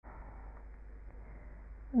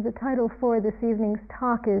The title for this evening's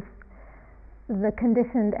talk is The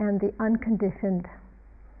Conditioned and the Unconditioned.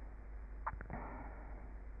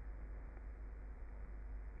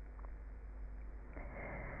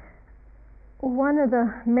 One of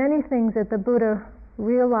the many things that the Buddha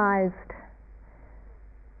realized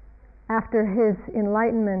after his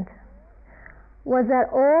enlightenment was that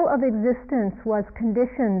all of existence was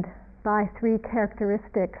conditioned by three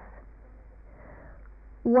characteristics.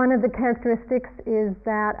 One of the characteristics is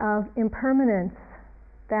that of impermanence,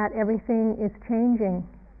 that everything is changing.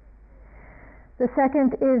 The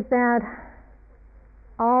second is that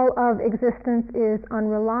all of existence is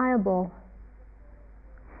unreliable.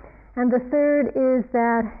 And the third is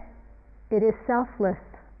that it is selfless.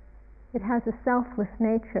 It has a selfless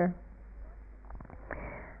nature.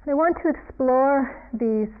 I want to explore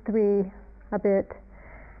these three a bit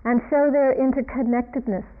and show their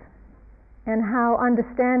interconnectedness and how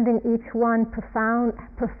understanding each one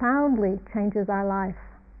profoundly changes our life.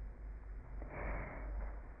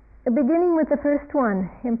 Beginning with the first one,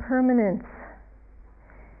 impermanence.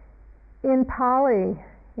 In Pali,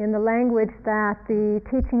 in the language that the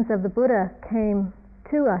teachings of the Buddha came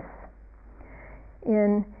to us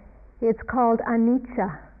in, it's called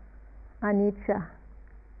anicca. Anicca.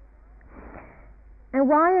 And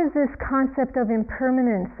why is this concept of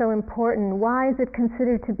impermanence so important? Why is it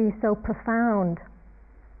considered to be so profound?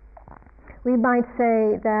 We might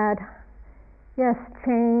say that, yes,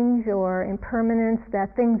 change or impermanence,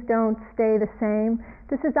 that things don't stay the same.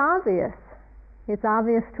 This is obvious. It's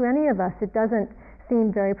obvious to any of us. It doesn't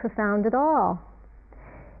seem very profound at all.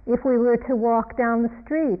 If we were to walk down the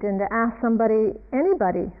street and to ask somebody,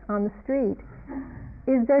 anybody on the street,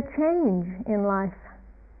 is there change in life?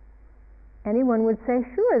 Anyone would say,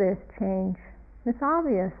 sure, there's change. It's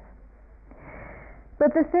obvious.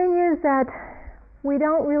 But the thing is that we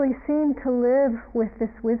don't really seem to live with this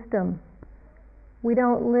wisdom. We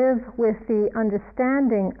don't live with the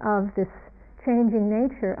understanding of this changing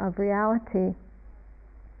nature of reality.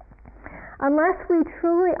 Unless we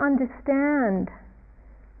truly understand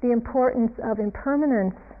the importance of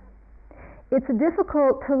impermanence, it's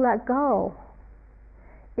difficult to let go.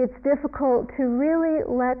 It's difficult to really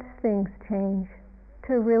let things change,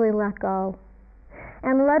 to really let go.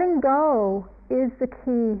 And letting go is the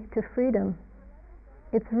key to freedom.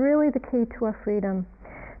 It's really the key to our freedom.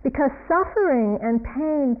 Because suffering and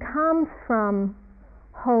pain comes from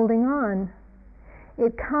holding on.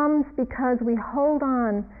 It comes because we hold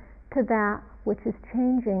on to that which is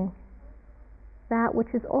changing, that which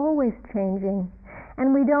is always changing,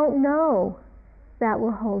 and we don't know that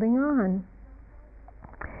we're holding on.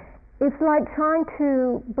 It's like trying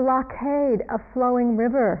to blockade a flowing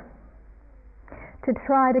river, to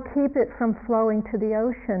try to keep it from flowing to the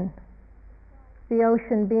ocean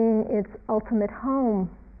being its ultimate home.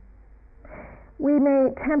 We may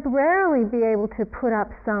temporarily be able to put up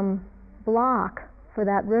some block for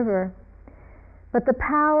that river, but the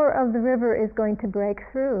power of the river is going to break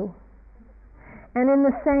through. And in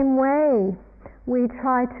the same way, we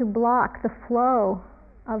try to block the flow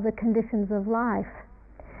of the conditions of life,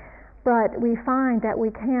 but we find that we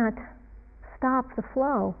can't stop the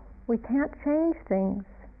flow. We can't change things.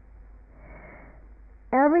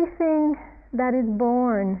 Everything that is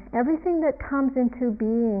born, everything that comes into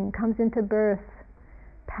being, comes into birth,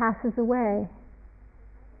 passes away.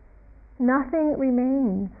 Nothing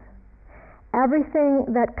remains. Everything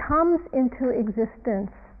that comes into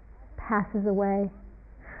existence passes away.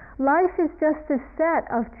 Life is just a set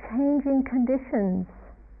of changing conditions.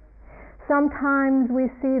 Sometimes we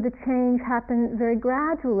see the change happen very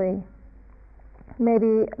gradually,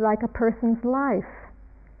 maybe like a person's life.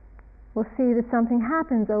 We'll see that something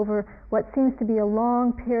happens over what seems to be a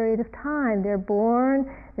long period of time. They're born,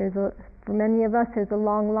 for many of us there's a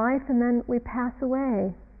long life, and then we pass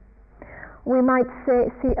away. We might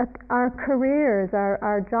see our careers,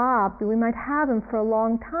 our jobs, we might have them for a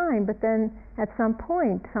long time, but then at some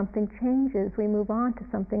point something changes, we move on to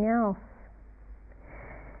something else.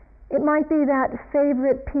 It might be that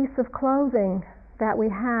favorite piece of clothing that we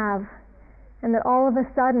have, and that all of a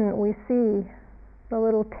sudden we see the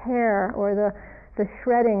little tear or the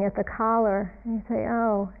shredding at the collar, and you say,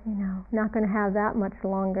 oh, not going to have that much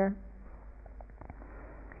longer.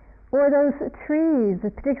 Or those trees,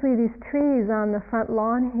 particularly these trees on the front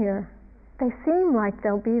lawn here, they seem like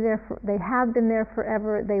they'll be there, they have been there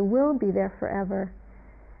forever, they will be there forever.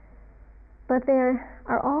 But they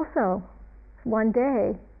are also one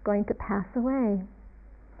day going to pass away.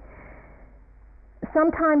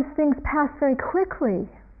 Sometimes things pass very quickly.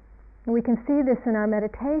 And we can see this in our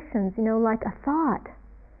meditations, like a thought.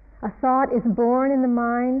 A thought is born in the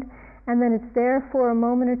mind, and then it's there for a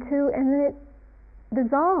moment or two, and then it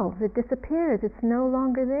dissolves, it disappears, it's no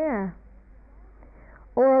longer there.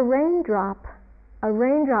 Or a raindrop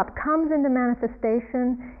comes into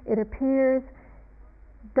manifestation, it appears,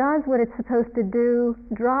 does what it's supposed to do,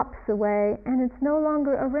 drops away, and it's no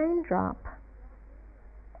longer a raindrop.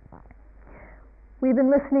 We've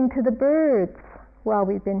been listening to the birds while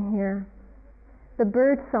we've been here, the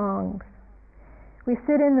bird songs. We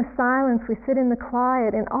sit in the silence, we sit in the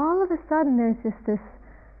quiet, and all of a sudden there's just this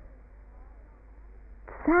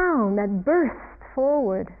sound that bursts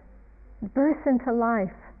forward, bursts into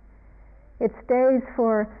life. It stays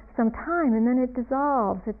for some time and then it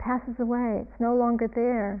dissolves, it passes away, it's no longer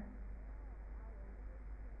there.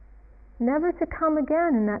 Never to come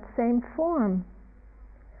again in that same form.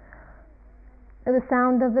 Or the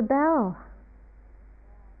sound of the bell.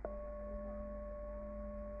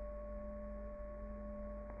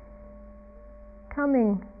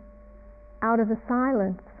 Coming out of the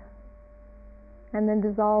silence and then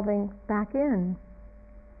dissolving back in.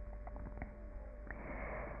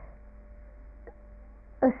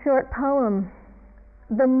 A short poem.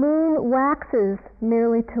 The moon waxes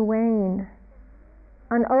merely to wane.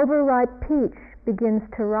 An overripe peach begins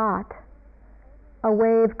to rot. A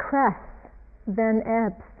wave crests, then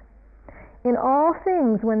ebbs. In all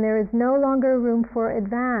things, when there is no longer room for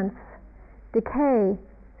advance, decay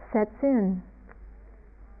sets in.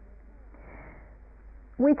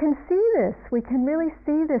 We can see this, we can really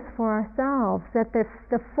see this for ourselves, that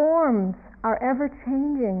the forms are ever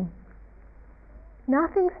changing.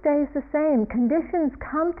 Nothing stays the same. Conditions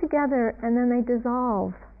come together and then they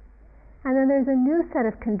dissolve. And then there's a new set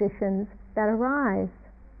of conditions that arise.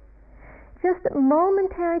 Just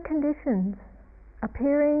momentary conditions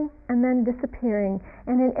appearing and then disappearing.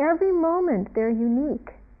 And in every moment they're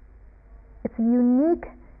unique. It's a unique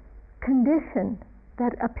condition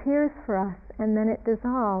that appears for us and then it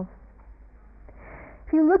dissolves.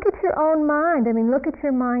 If you look at your own mind, look at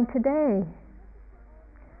your mind today.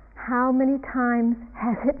 How many times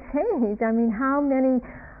has it changed? How many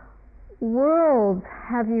worlds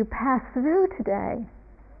have you passed through today?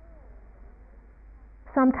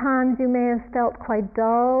 Sometimes you may have felt quite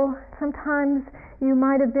dull. Sometimes you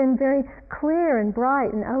might have been very clear and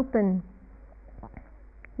bright and open.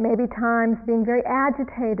 Maybe times being very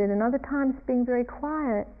agitated and other times being very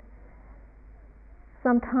quiet.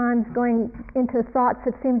 Sometimes going into thoughts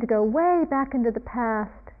that seem to go way back into the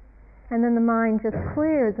past. And then the mind just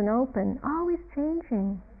clears and open, always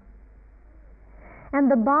changing.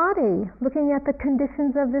 And the body, looking at the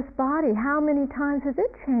conditions of this body, how many times has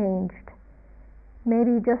it changed?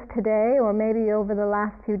 Maybe just today or maybe over the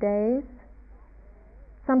last few days.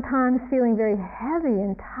 Sometimes feeling very heavy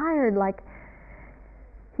and tired, like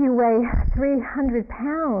you weigh 300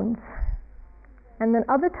 pounds. And then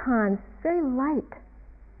other times very light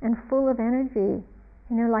and full of energy,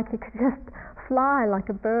 like you could just fly like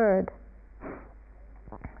a bird.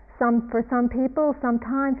 For some people,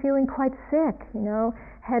 sometimes feeling quite sick,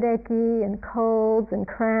 headachy and colds and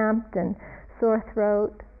cramped and sore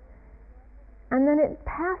throat. And then it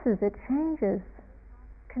passes, it changes.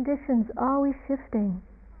 Conditions always shifting.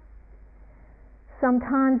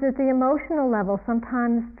 Sometimes at the emotional level,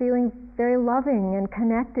 sometimes feeling very loving and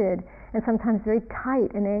connected, and sometimes very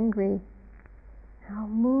tight and angry.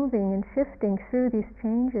 Moving and shifting through these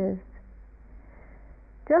changes.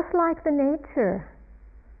 Just like the nature.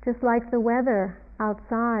 Just like the weather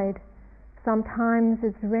outside, sometimes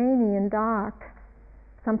it's rainy and dark,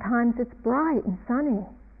 sometimes it's bright and sunny.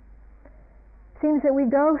 It seems that we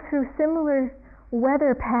go through similar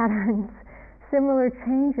weather patterns, similar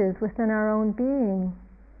changes within our own being.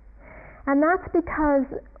 And that's because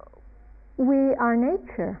we are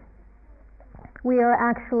nature. We are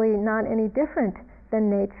actually not any different than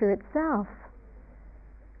nature itself.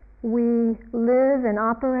 We live and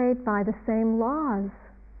operate by the same laws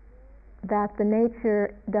that the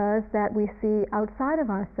nature does that we see outside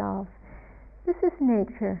of ourselves. This is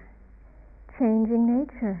nature, changing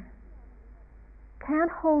nature.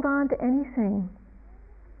 Can't hold on to anything.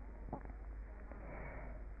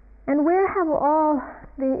 And where have all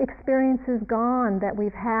the experiences gone that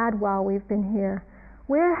we've had while we've been here?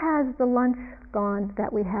 Where has the lunch gone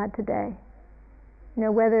that we had today?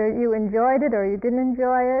 Whether you enjoyed it or you didn't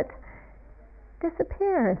enjoy it,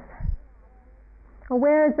 disappears. Or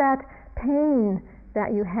where is that pain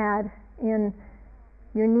that you had in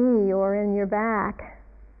your knee or in your back?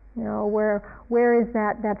 Where is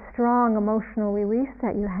that strong emotional release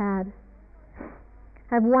that you had?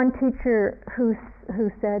 I have one teacher who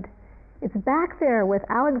said, it's back there with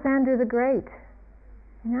Alexander the Great.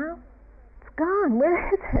 It's gone.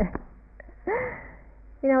 Where is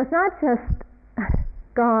it? It's not just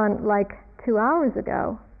gone like 2 hours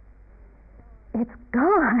ago. It's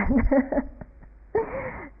gone.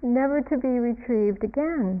 Never to be retrieved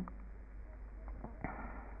again.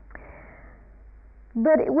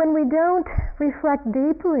 But when we don't reflect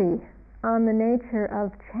deeply on the nature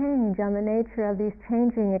of change, on the nature of these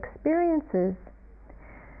changing experiences,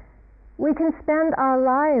 we can spend our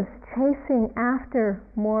lives chasing after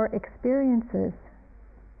more experiences.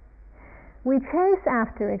 We chase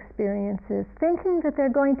after experiences thinking that they're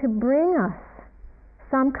going to bring us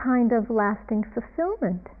some kind of lasting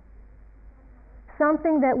fulfillment,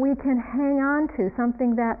 something that we can hang on to,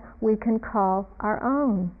 something that we can call our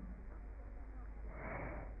own.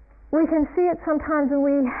 We can see it sometimes when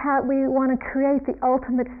we want to create the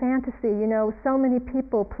ultimate fantasy. So many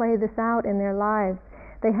people play this out in their lives.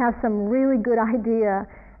 They have some really good idea,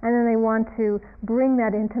 and then they want to bring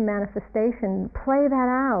that into manifestation, play that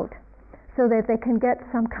out, so that they can get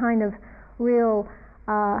some kind of real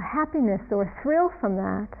happiness or thrill from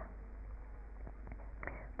that.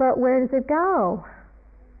 But where does it go?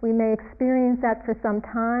 We may experience that for some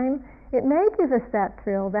time. It may give us that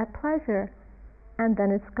thrill, that pleasure, and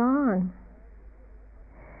then it's gone.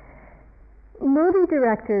 Movie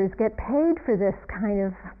directors get paid for this kind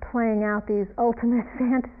of playing out these ultimate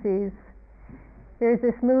fantasies. There's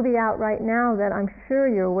this movie out right now that I'm sure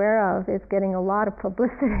you're aware of. It's getting a lot of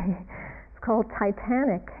publicity. It's called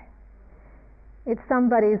Titanic. It's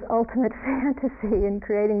somebody's ultimate fantasy in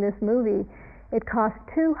creating this movie. It cost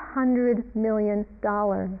 $200 million.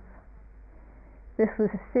 This was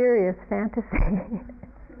a serious fantasy.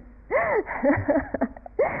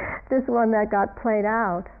 This one that got played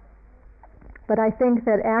out. But I think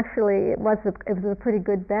that actually it was a pretty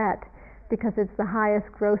good bet, because it's the highest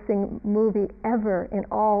grossing movie ever in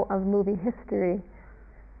all of movie history.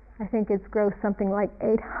 I think it's grossed something like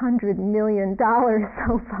 $800 million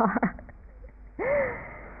so far.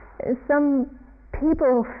 Some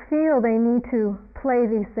people feel they need to play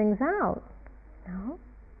these things out. No?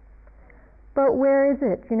 But where is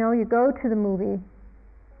it? You go to the movie.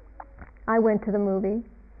 I went to the movie.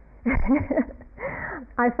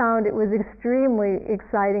 I found it was extremely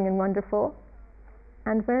exciting and wonderful.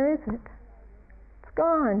 And where is it? It's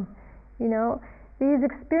gone. These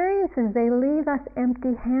experiences, they leave us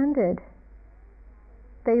empty-handed.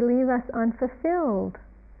 They leave us unfulfilled.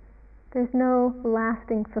 There's no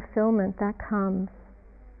lasting fulfillment that comes.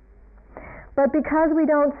 But because we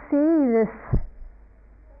don't see this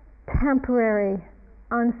temporary,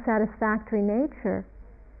 unsatisfactory nature,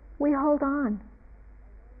 we hold on.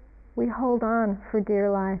 We hold on for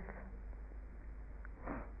dear life.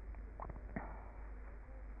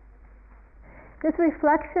 This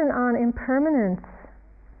reflection on impermanence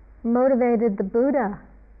motivated the Buddha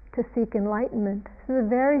to seek enlightenment. This is a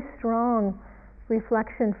very strong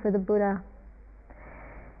reflection for the Buddha.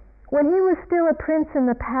 When he was still a prince in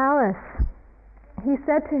the palace, he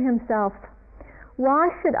said to himself, "Why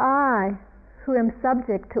should I, who am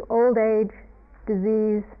subject to old age,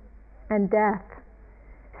 disease, and death,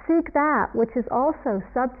 seek that which is also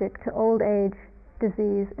subject to old age,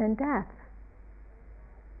 disease, and death?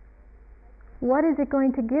 What is it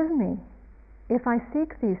going to give me if I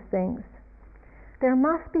seek these things? There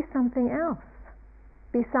must be something else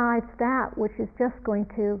besides that which is just going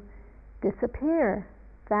to disappear,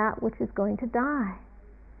 that which is going to die."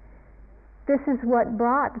 This is what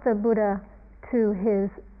brought the Buddha to his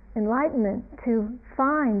enlightenment, to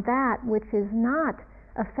find that which is not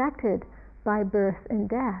affected by birth and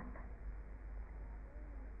death.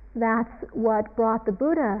 That's what brought the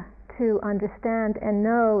Buddha to understand and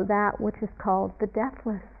know that which is called the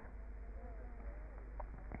deathless.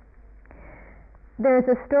 There's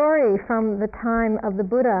a story from the time of the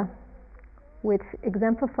Buddha which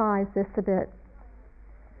exemplifies this a bit.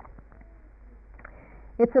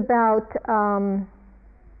 It's about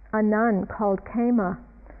a nun called Kema,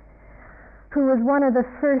 who was one of the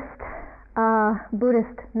first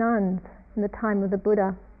Buddhist nuns in the time of the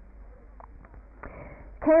Buddha.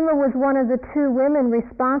 Kema was one of the two women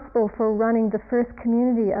responsible for running the first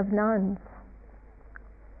community of nuns.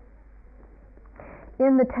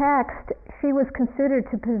 In the text, she was considered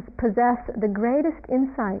to possess the greatest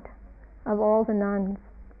insight of all the nuns.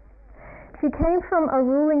 She came from a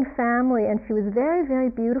ruling family, and she was very, very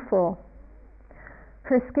beautiful.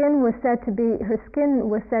 Her skin was said to be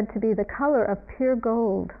the color of pure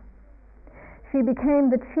gold. She became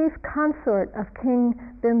the chief consort of King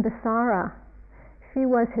Bimbisara. She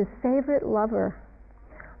was his favorite lover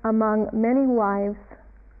among many wives,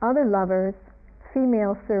 other lovers,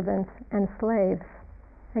 female servants, and slaves.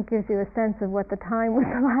 That gives you a sense of what the time was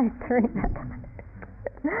like during that time.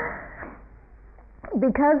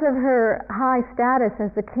 because of her high status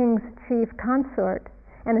as the king's chief consort,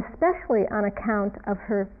 and especially on account of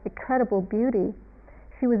her incredible beauty,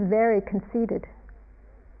 she was very conceited.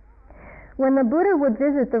 When the Buddha would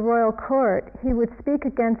visit the royal court, he would speak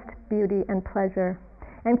against beauty and pleasure,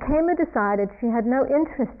 and Kema decided she had no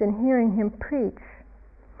interest in hearing him preach.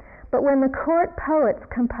 But when the court poets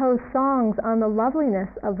composed songs on the loveliness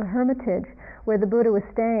of the hermitage where the Buddha was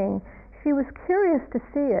staying, she was curious to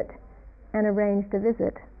see it and arranged a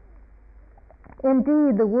visit.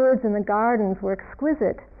 Indeed, the woods and the gardens were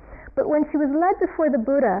exquisite, but when she was led before the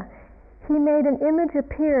Buddha, he made an image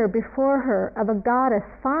appear before her of a goddess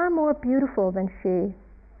far more beautiful than she,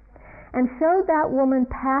 and showed that woman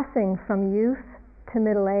passing from youth to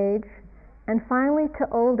middle age, and finally to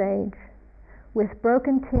old age, with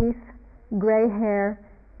broken teeth, gray hair,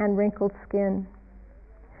 and wrinkled skin.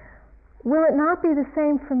 Will it not be the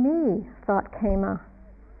same for me? Thought Kema.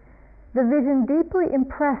 The vision deeply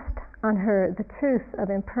impressed on her the truth of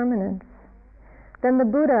impermanence. Then the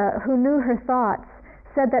Buddha, who knew her thoughts,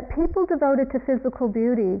 said that people devoted to physical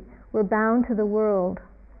beauty were bound to the world,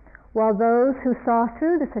 while those who saw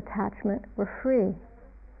through this attachment were free.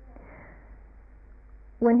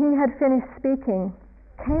 When he had finished speaking,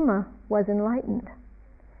 Kema was enlightened.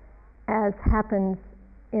 As happens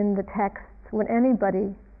in the texts, when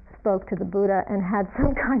anybody spoke to the Buddha and had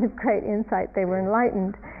some kind of great insight, they were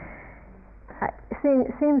enlightened.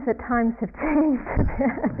 It seems that times have changed a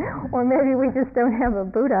bit, or maybe we just don't have a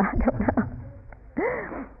Buddha, I don't know.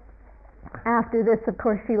 After this, of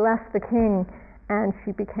course, she left the king and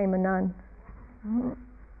she became a nun.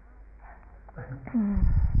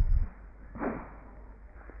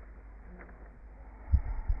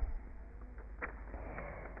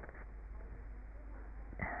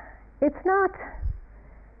 It's not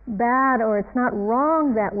bad or it's not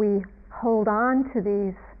wrong that we hold on to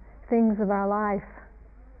these things of our life.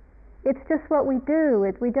 It's just what we do.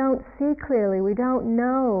 We don't see clearly. We don't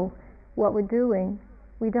know what we're doing.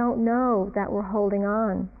 We don't know that we're holding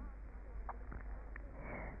on.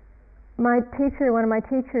 One of my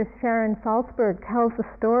teachers, Sharon Salzberg, tells the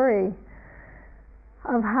story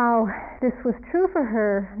of how this was true for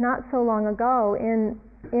her not so long ago in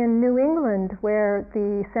New England, where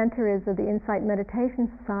the center is of the Insight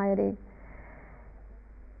Meditation Society.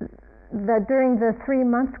 During the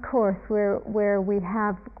 3-month course where we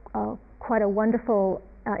have quite a wonderful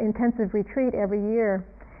intensive retreat every year,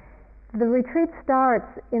 the retreat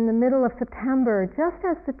starts in the middle of September, just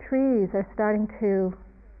as the trees are starting to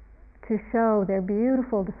show their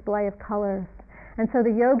beautiful display of colors. And so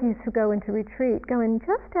the yogis who go into retreat go in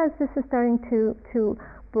just as this is starting to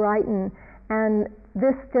brighten, and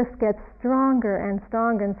this just gets stronger and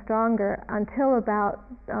stronger and stronger until about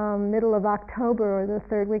middle of October or the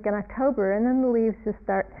third week in October, and then the leaves just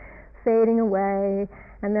start fading away,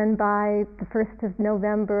 and then by the 1st of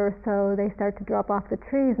November or so they start to drop off the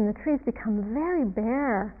trees, and the trees become very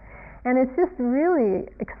bare. And it's just really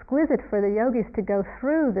exquisite for the yogis to go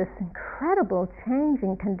through this incredible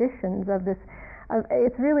changing conditions of this.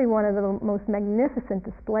 It's really one of the most magnificent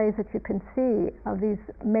displays that you can see of these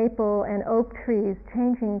maple and oak trees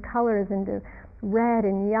changing colors into red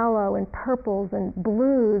and yellow and purples and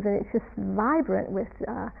blues, and it's just vibrant with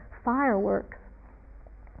fireworks.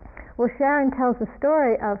 Well, Sharon tells the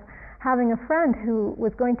story of having a friend who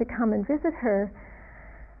was going to come and visit her,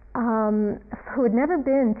 who had never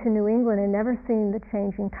been to New England and never seen the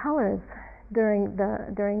changing colors during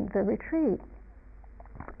the retreat.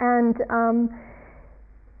 And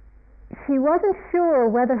she wasn't sure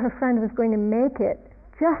whether her friend was going to make it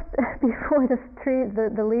just before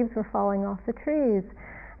the leaves were falling off the trees.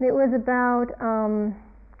 And it was about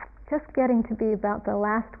just getting to be about the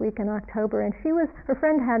last week in October, and her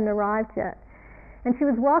friend hadn't arrived yet. And she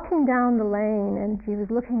was walking down the lane, and she was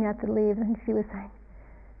looking at the leaves, and she was saying,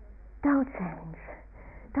 "Don't change,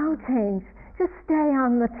 don't change. Just stay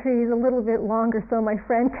on the trees a little bit longer so my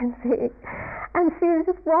friend can see." And she was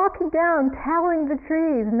just walking down telling the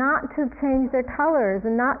trees not to change their colors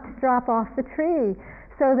and not to drop off the tree,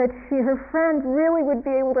 so that her friend really would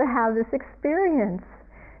be able to have this experience.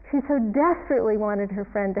 She so desperately wanted her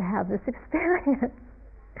friend to have this experience.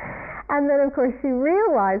 And then, of course, she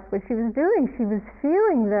realized what she was doing. She was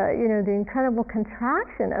feeling the incredible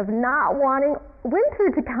contraction of not wanting winter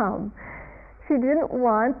to come. She didn't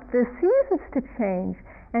want the seasons to change,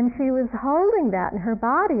 and she was holding that in her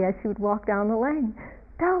body as she would walk down the lane.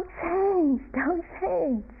 Don't change, don't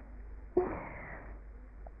change.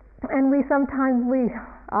 And we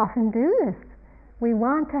often do this. We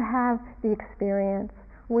want to have the experience.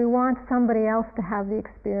 We want somebody else to have the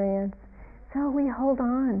experience. So we hold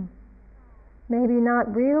on, maybe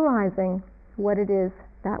not realizing what it is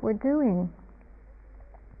that we're doing.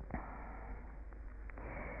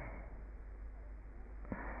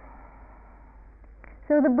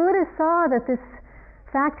 So the Buddha saw that this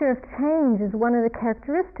factor of change is one of the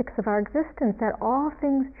characteristics of our existence, that all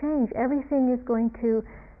things change, everything is going to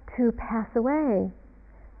pass away.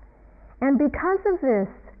 And because of this,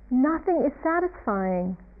 nothing is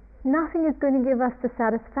satisfying. Nothing is going to give us the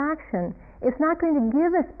satisfaction. It's not going to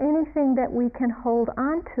give us anything that we can hold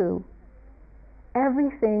on to.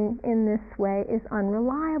 Everything in this way is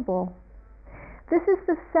unreliable. This is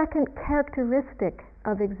the second characteristic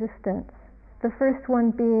of existence. The first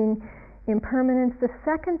one being impermanence, the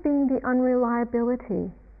second being the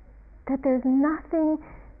unreliability. That there's nothing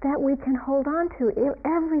that we can hold on to.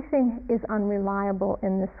 Everything is unreliable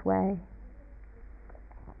in this way.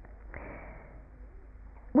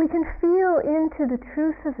 We can feel into the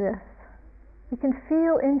truth of this. We can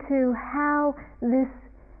feel into how this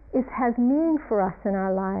has meaning for us in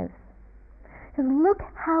our lives. Because look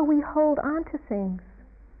how we hold on to things.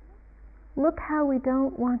 Look how we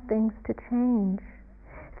don't want things to change.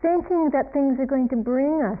 Thinking that things are going to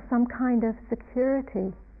bring us some kind of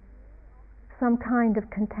security, some kind of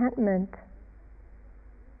contentment.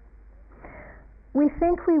 We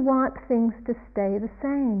think we want things to stay the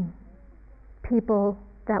same. People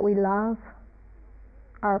that we love,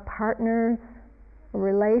 our partners,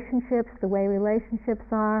 relationships, the way relationships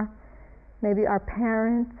are, maybe our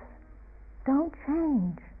parents, don't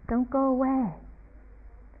change, don't go away.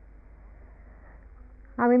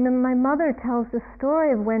 I remember my mother tells the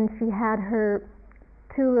story of when she had her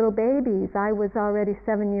 2 little babies. I was already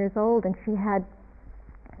 7 years old and she had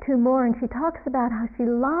 2 more, and she talks about how she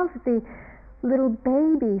loves the little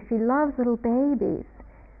babies. She loves little babies,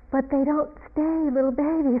 but they don't stay little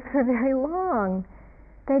babies for very long.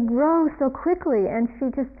 They grow so quickly, and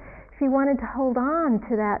she wanted to hold on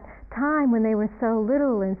to that time when they were so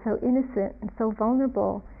little and so innocent and so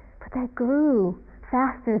vulnerable, but they grew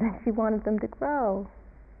faster than she wanted them to grow.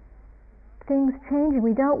 Things changing,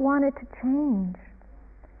 we don't want it to change.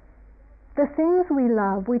 The things we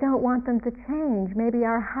love, we don't want them to change. Maybe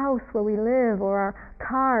our house where we live, or our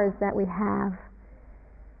cars that we have.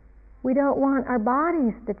 We don't want our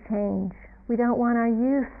bodies to change. We don't want our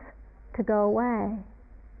youth to go away.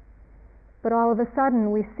 But all of a sudden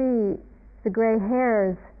we see the gray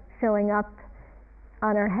hairs showing up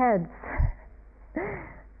on our heads.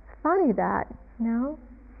 It's funny that, you know?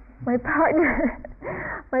 My partner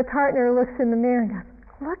looks in the mirror and goes,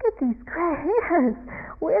 "Look at these gray hairs.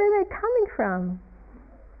 Where are they coming from?"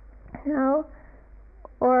 You know?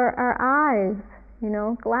 Or our eyes, you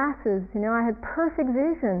know, glasses. You know, I had perfect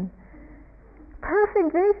vision.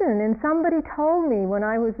 And somebody told me when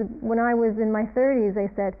I was in my 30s, they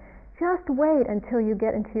said, "Just wait until you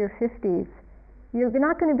get into your 50s. You're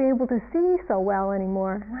not going to be able to see so well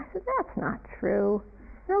anymore." And I said, "That's not true.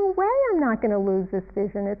 No way I'm not going to lose this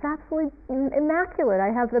vision. It's absolutely immaculate.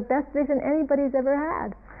 I have the best vision anybody's ever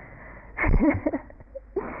had."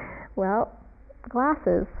 Well,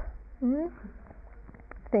 glasses.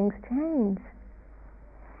 Things change.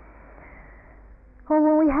 Or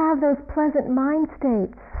when we have those pleasant mind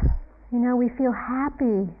states, you know, we feel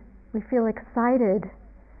happy, we feel excited.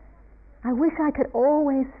 I wish I could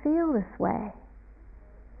always feel this way,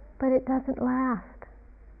 but it doesn't last.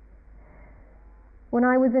 When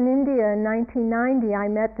I was in India in 1990, I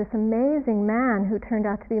met this amazing man who turned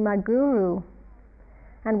out to be my guru.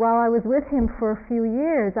 And while I was with him for a few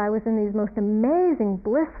years, I was in these most amazing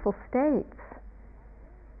blissful states.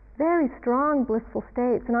 Very strong blissful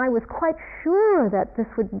states. And I was quite sure that this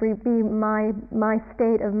would be my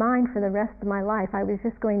state of mind for the rest of my life. I was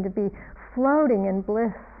just going to be floating in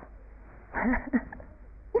bliss.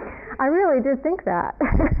 I really did think that.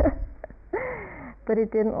 But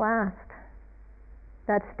it didn't last.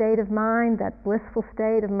 That state of mind, that blissful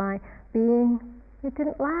state of my being, it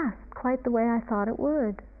didn't last quite the way I thought it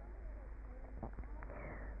would.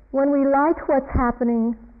 When we like what's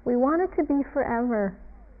happening, we want it to be forever.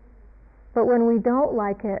 But when we don't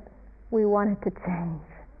like it, we want it to change.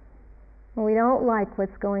 When we don't like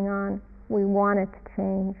what's going on, we want it to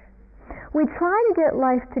change. We try to get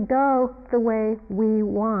life to go the way we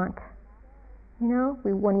want. You know,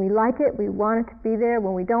 when we like it, we want it to be there.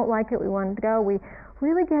 When we don't like it, we want it to go. We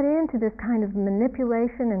really get into this kind of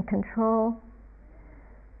manipulation and control.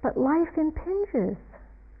 But life impinges.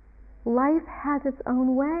 Life has its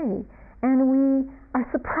own way, and we are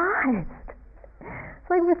surprised. It's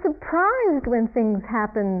like we're surprised when things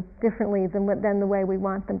happen differently than the way we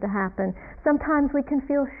want them to happen. Sometimes we can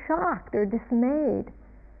feel shocked or dismayed,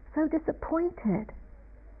 so disappointed.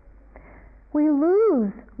 We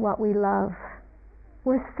lose what we love.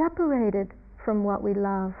 We're separated from what we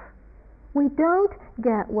love. We don't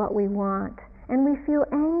get what we want, and we feel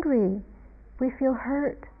angry, we feel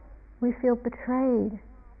hurt, we feel betrayed.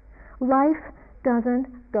 Life doesn't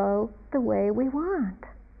go the way we want.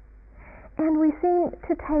 And we seem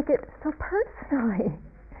to take it so personally.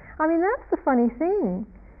 I mean, that's the funny thing.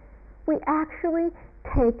 We actually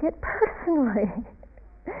take it personally.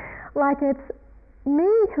 Like it's me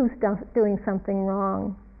who's doing something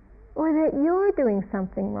wrong, or that you're doing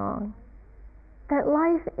something wrong. That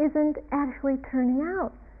life isn't actually turning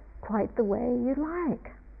out quite the way you'd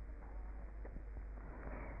like.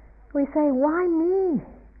 We say, why me?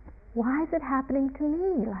 Why is it happening to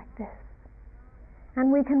me like this?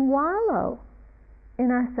 And we can wallow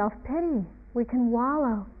in our self-pity. We can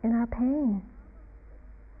wallow in our pain.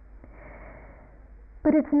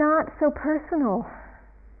 But it's not so personal.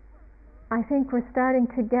 I think we're starting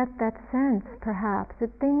to get that sense, perhaps,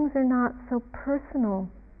 that things are not so personal.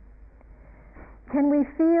 Can we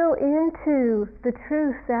feel into the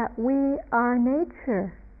truth that we are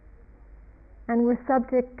nature, and we're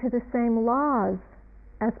subject to the same laws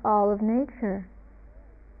as all of nature?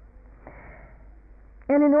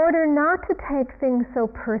 And in order not to take things so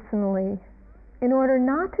personally, in order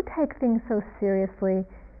not to take things so seriously,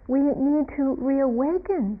 we need to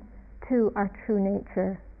reawaken to our true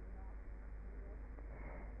nature.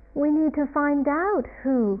 We need to find out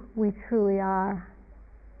who we truly are.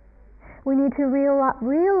 We need to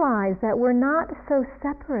realize that we're not so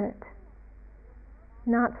separate,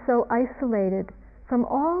 not so isolated from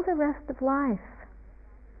all the rest of life.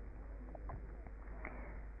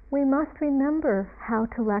 We must remember how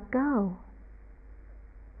to let go.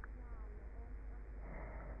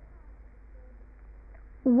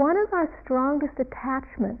 One of our strongest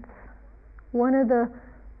attachments, one of the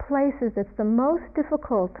places that's the most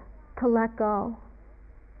difficult to let go,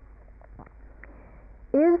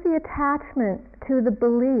 is the attachment to the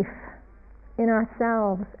belief in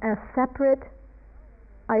ourselves as separate,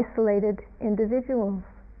 isolated individuals.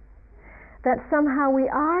 That somehow we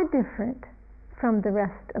are different from the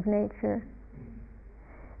rest of nature.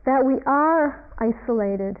 That we are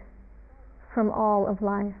isolated from all of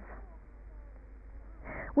life.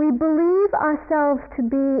 We believe ourselves to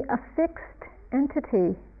be a fixed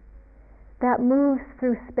entity that moves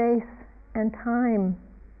through space and time.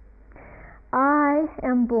 I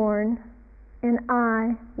am born and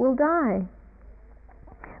I will die.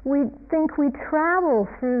 We think we travel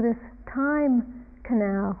through this time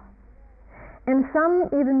canal. And some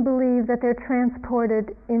even believe that they're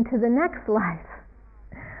transported into the next life,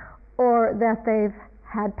 or that they've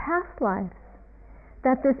had past lives,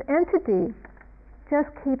 that this entity just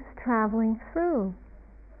keeps traveling through.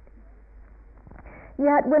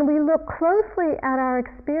 Yet when we look closely at our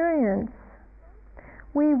experience,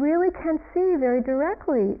 we really can see very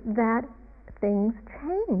directly that things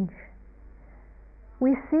change.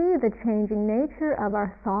 We see the changing nature of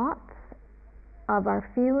our thoughts, of our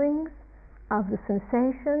feelings, of the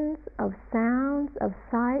sensations, of sounds, of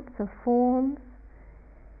sights, of forms.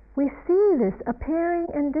 We see this appearing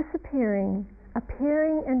and disappearing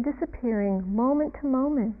moment to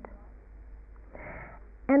moment.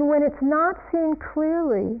 And when it's not seen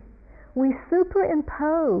clearly, we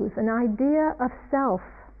superimpose an idea of self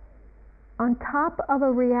on top of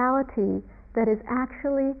a reality that is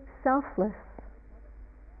actually selfless.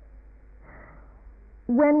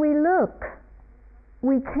 When we look,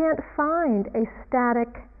 we can't find a static,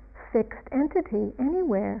 fixed entity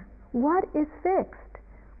anywhere. What is fixed?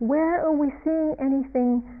 Where are we seeing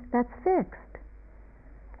anything that's fixed?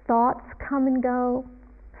 Thoughts come and go,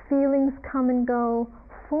 feelings come and go,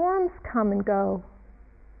 forms come and go,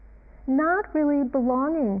 not really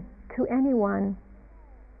belonging to anyone.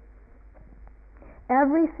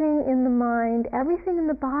 Everything in the mind, everything in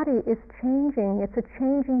the body is changing. It's a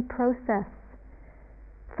changing process.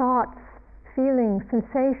 Thoughts, feelings,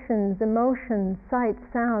 sensations, emotions, sights,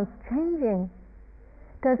 sounds, changing.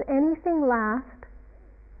 Does anything last?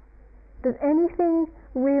 Does anything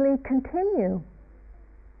really continue?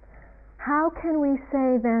 How can we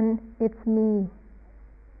say then it's me?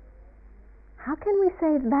 How can we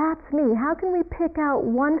say that's me? How can we pick out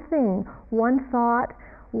one thing, one thought,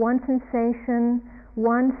 one sensation,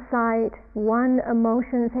 one sight, one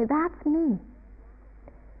emotion, and say that's me?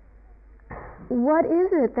 What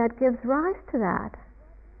is it that gives rise to that?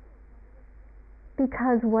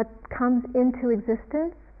 Because what comes into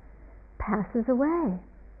existence passes away.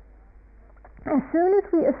 As soon as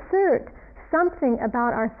we assert something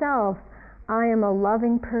about ourselves, I am a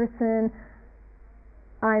loving person,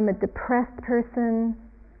 I'm a depressed person,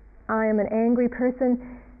 I am an angry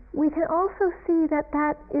person, we can also see that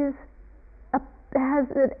that is a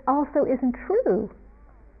it also isn't true.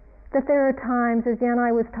 That there are times, as Jan and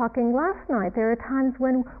I was talking last night, there are times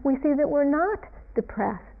when we see that we're not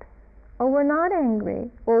depressed, or we're not angry,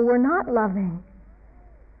 or we're not loving.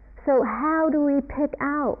 So how do we pick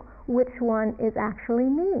out which one is actually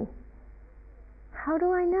me? How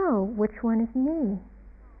do I know which one is me?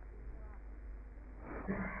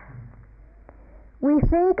 We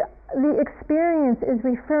think the experience is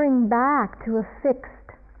referring back to a fixed,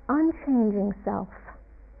 unchanging self.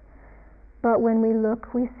 But when we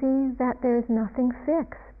look, we see that there's nothing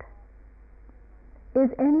fixed. Is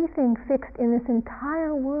anything fixed in this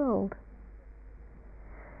entire world?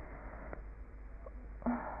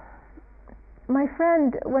 My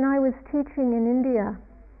friend, when I was teaching in India,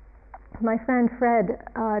 my friend Fred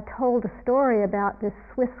told a story about this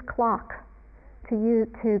Swiss clock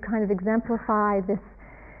to kind of exemplify this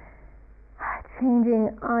changing,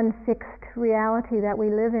 unfixed reality that we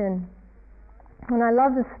live in. And I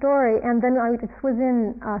love the story, and then I just was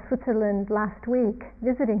in Switzerland last week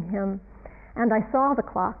visiting him, and I saw the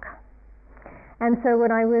clock. And so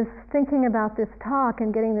when I was thinking about this talk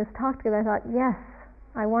and getting this talk together, I thought, yes,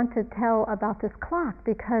 I want to tell about this clock,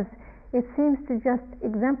 because it seems to just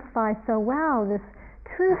exemplify so well this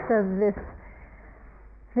truth of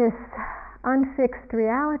this unfixed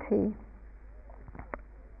reality.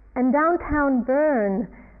 And downtown Bern,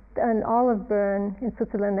 in Olive Bern in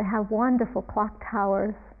Switzerland, they have wonderful clock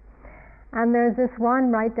towers. And there's this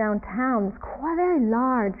one right downtown. It's quite a very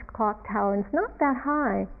large clock tower, and it's not that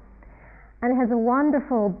high. And it has a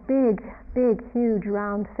wonderful, big, huge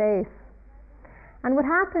round face. And what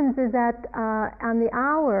happens is that on the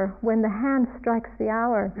hour, when the hand strikes the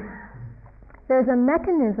hour, there's a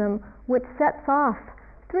mechanism which sets off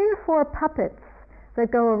 3 or 4 puppets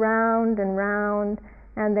that go around and round,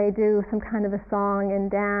 and they do some kind of a song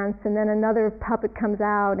and dance, and then another puppet comes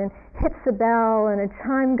out and hits a bell, and a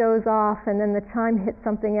chime goes off, and then the chime hits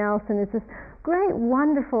something else, and it's this great,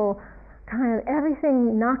 wonderful kind of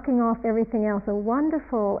everything knocking off everything else, a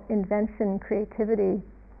wonderful invention, creativity.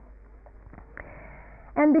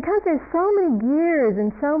 And because there's so many gears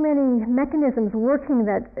and so many mechanisms working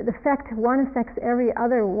that affect one affects every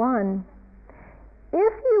other one,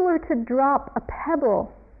 if you were to drop a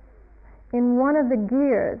pebble in one of the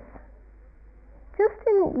gears, just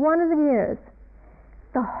in one of the gears,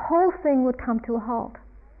 the whole thing would come to a halt.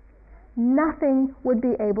 Nothing would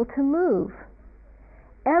be able to move.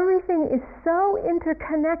 Everything is so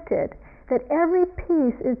interconnected that every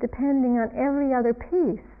piece is depending on every other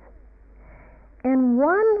piece. And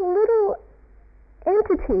one little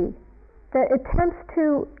entity that attempts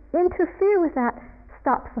to interfere with that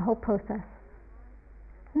stops the whole process.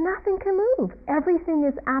 Nothing can move. Everything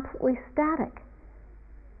is absolutely static.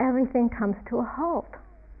 Everything comes to a halt.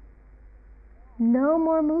 No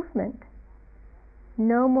more movement.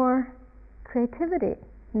 No more creativity.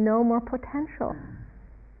 No more potential.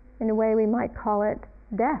 In a way, we might call it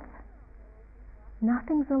death.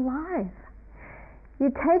 Nothing's alive. You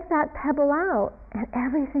take that pebble out, and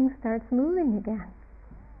everything starts moving again.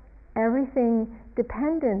 Everything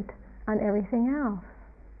dependent on everything else.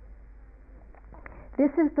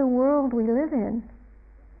 This is the world we live in.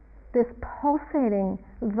 This pulsating,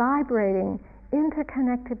 vibrating,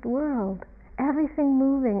 interconnected world. Everything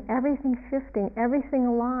moving, everything shifting, everything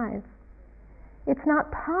alive. It's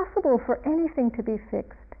not possible for anything to be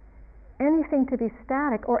fixed, anything to be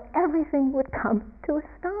static, or everything would come to a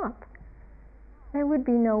stop. There would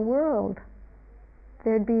be no world.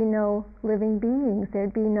 There'd be no living beings.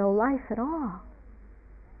 There'd be no life at all.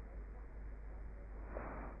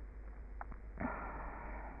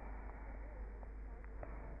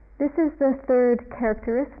 This is the third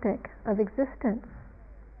characteristic of existence.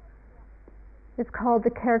 It's called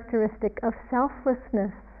the characteristic of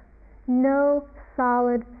selflessness. No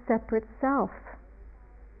solid, separate self.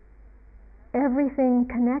 Everything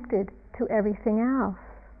connected to everything else.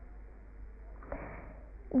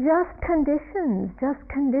 Just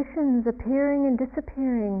conditions appearing and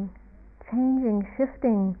disappearing, changing,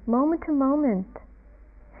 shifting, moment to moment.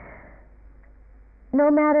 No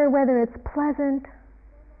matter whether it's pleasant,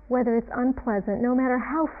 whether it's unpleasant, no matter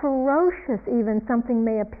how ferocious even something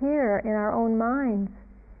may appear in our own minds,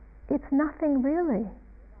 it's nothing really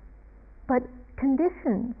but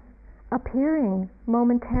conditions appearing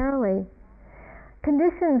momentarily.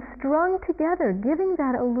 Conditions strung together, giving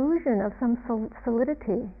that illusion of some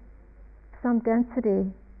solidity, some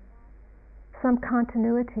density, some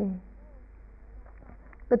continuity.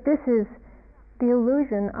 But this is the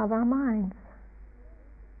illusion of our minds.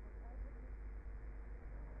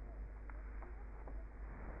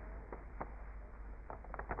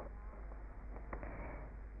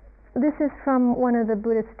 This is from one of the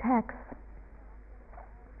Buddhist texts.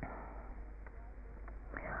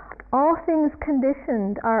 All things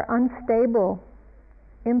conditioned are unstable,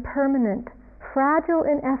 impermanent, fragile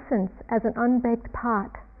in essence as an unbaked pot.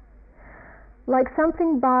 Like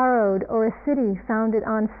something borrowed or a city founded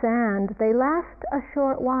on sand, they last a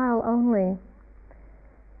short while only.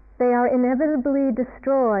 They are inevitably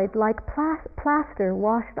destroyed like plaster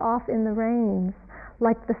washed off in the rains,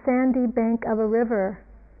 like the sandy bank of a river.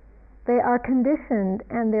 They are conditioned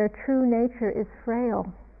and their true nature is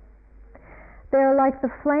frail. They are like the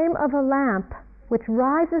flame of a lamp which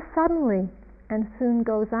rises suddenly and soon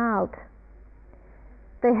goes out.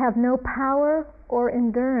 They have no power or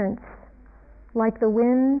endurance, like the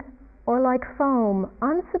wind or like foam,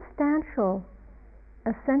 unsubstantial,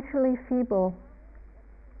 essentially feeble.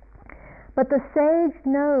 But the sage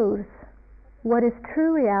knows what is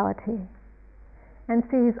true reality and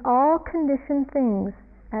sees all conditioned things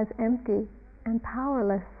as empty and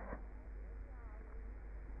powerless.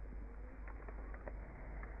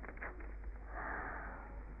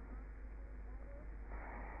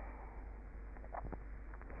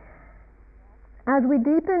 As we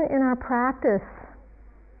deepen in our practice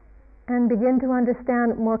and begin to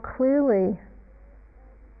understand more clearly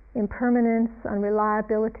impermanence,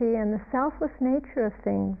 unreliability, and the selfless nature of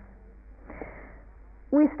things,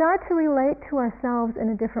 we start to relate to ourselves in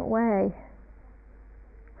a different way.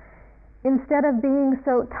 Instead of being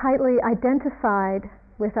so tightly identified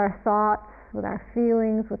with our thoughts, with our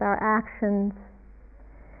feelings, with our actions,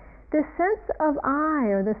 this sense of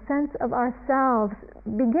I, or the sense of ourselves,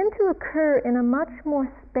 begin to occur in a much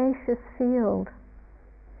more spacious field.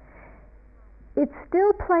 It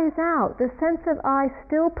still plays out, the sense of I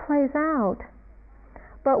still plays out,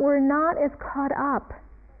 but we're not as caught up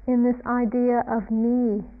in this idea of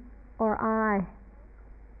me or I.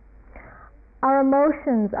 Our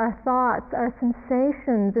emotions, our thoughts, our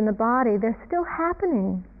sensations in the body, they're still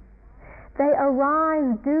happening. They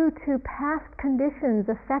arise due to past conditions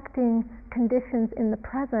affecting conditions in the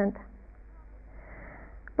present.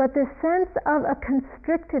 But this sense of a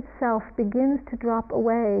constricted self begins to drop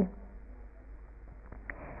away.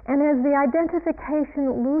 And as the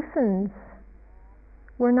identification loosens,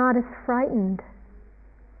 we're not as frightened,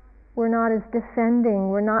 we're not as defending,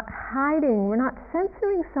 we're not hiding, we're not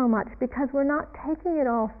censoring so much because we're not taking it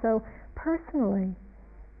all so personally.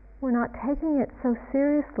 We're not taking it so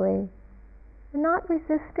seriously. We're not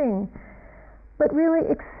resisting, but really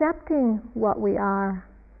accepting what we are.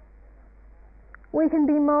 We can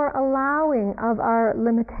be more allowing of our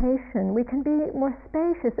limitation. We can be more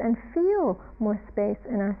spacious and feel more space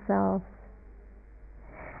in ourselves.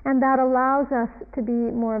 And that allows us to be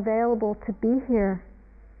more available to be here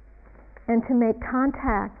and to make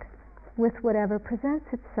contact with whatever presents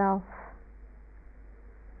itself.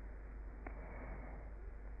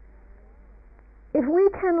 If we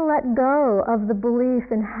can let go of the belief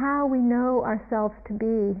in how we know ourselves to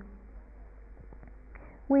be,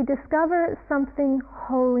 we discover something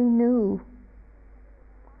wholly new,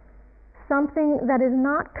 something that is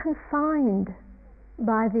not confined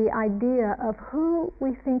by the idea of who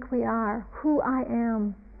we think we are, who I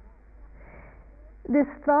am. This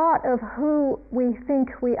thought of who we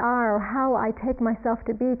think we are or how I take myself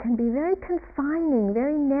to be can be very confining,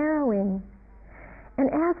 very narrowing. And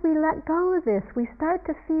as we let go of this, we start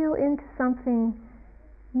to feel into something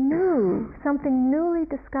new, something newly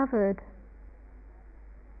discovered.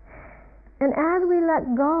 And as we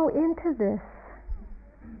let go into this,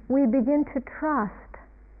 we begin to trust.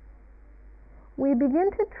 We begin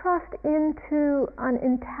to trust into an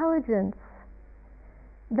intelligence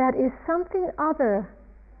that is something other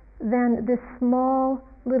than this small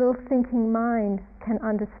little thinking mind can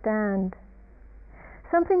understand.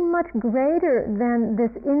 Something much greater than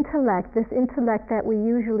this intellect that we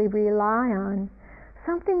usually rely on.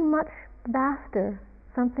 Something much vaster,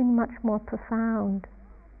 something much more profound.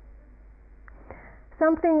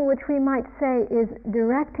 Something which we might say is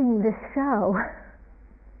directing this show,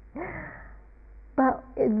 but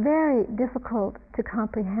it's very difficult to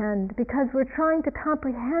comprehend because we're trying to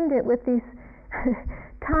comprehend it with these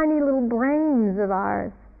tiny little brains of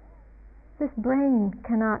ours. This brain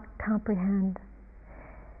cannot comprehend.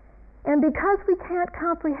 And because we can't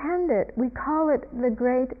comprehend it, we call it the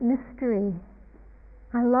great mystery.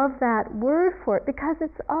 I love that word for it because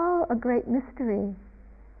it's all a great mystery.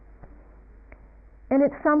 And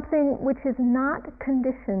it's something which is not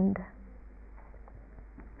conditioned,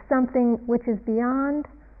 something which is beyond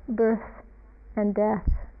birth and death.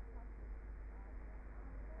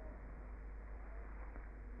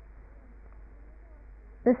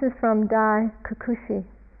 This is from Dai Kikuchi.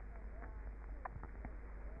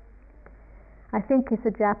 I think he's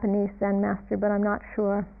a Japanese Zen master, but I'm not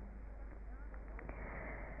sure.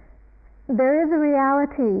 There is a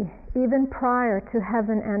reality even prior to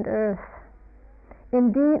heaven and earth.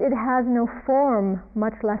 Indeed, it has no form,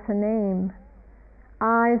 much less a name.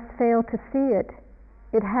 Eyes fail to see it.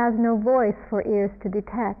 It has no voice for ears to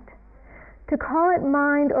detect. To call it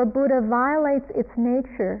mind or Buddha violates its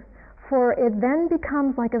nature, for it then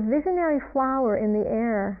becomes like a visionary flower in the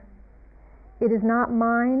air. It is not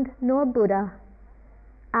mind nor Buddha,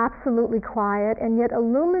 absolutely quiet, and yet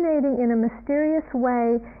illuminating in a mysterious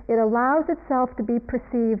way. It allows itself to be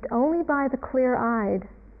perceived only by the clear-eyed.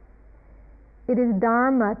 It is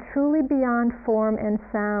Dharma truly beyond form and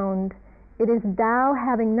sound. It is Tao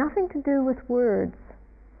having nothing to do with words.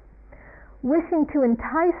 Wishing to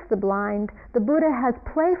entice the blind, the Buddha has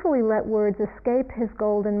playfully let words escape his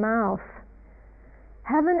golden mouth.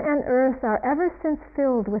 Heaven and earth are ever since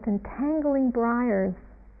filled with entangling briars.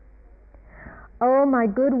 O my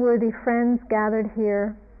good worthy friends gathered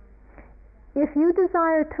here, if you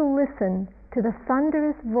desire to listen to the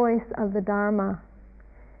thunderous voice of the Dharma,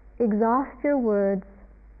 exhaust your words,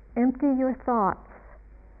 empty your thoughts,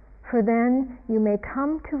 for then you may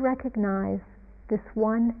come to recognize this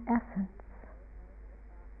one essence.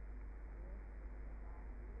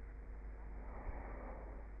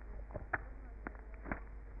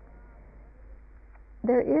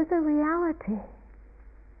 There is a reality.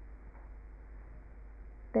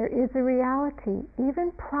 There is a reality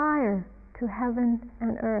even prior to heaven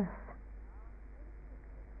and earth.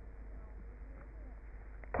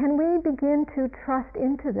 Can we begin to trust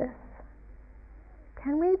into this?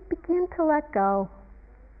 Can we begin to let go?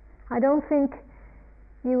 I don't think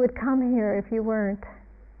you would come here if you weren't,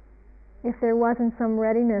 if there wasn't some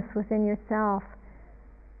readiness within yourself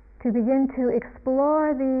to begin to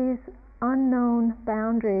explore these unknown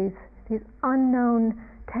boundaries, these unknown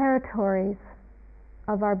territories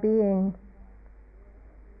of our being.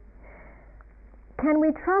 Can we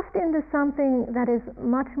trust into something that is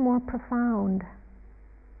much more profound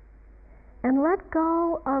and let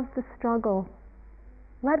go of the struggle?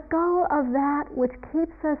 Let go of that which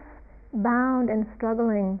keeps us bound and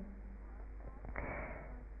struggling.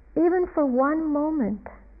 Even for one moment,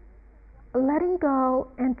 letting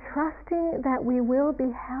go and trusting that we will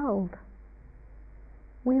be held.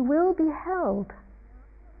 We will be held.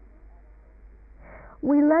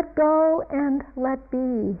 We let go and let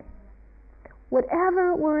be.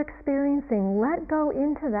 Whatever we're experiencing, let go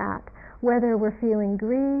into that. Whether we're feeling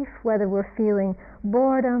grief, whether we're feeling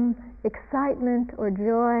boredom, excitement, or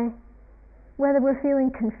joy, whether we're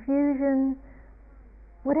feeling confusion,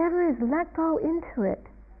 whatever is, let go into it.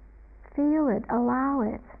 Feel it, allow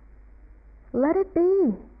it. Let it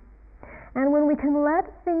be. And when we can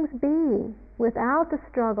let things be without the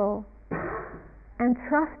struggle and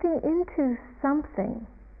trusting into something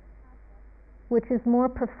which is more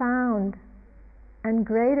profound and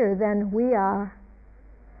greater than we are,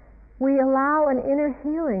 we allow an inner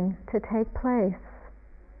healing to take place,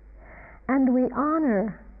 and we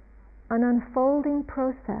honor an unfolding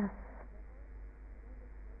process.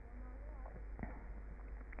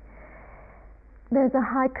 There's a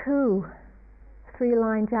haiku,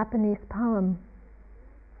 3-line Japanese poem.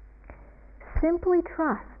 Simply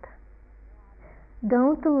trust.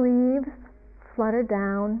 Don't the leaves flutter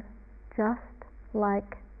down just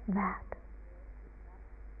like that?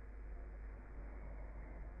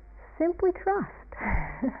 Simply trust.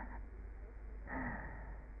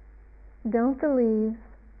 Don't the leaves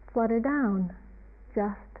flutter down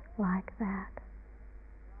just like that?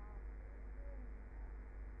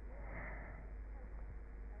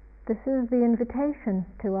 This is the invitation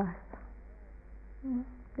to us.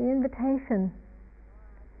 The invitation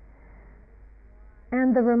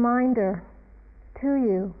and the reminder to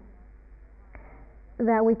you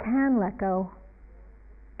that we can let go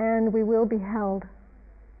and we will be held.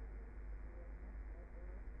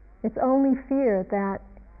 It's only fear that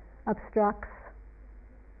obstructs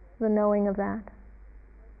the knowing of that.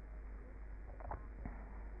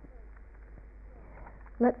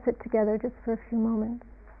 Let's sit together just for a few moments.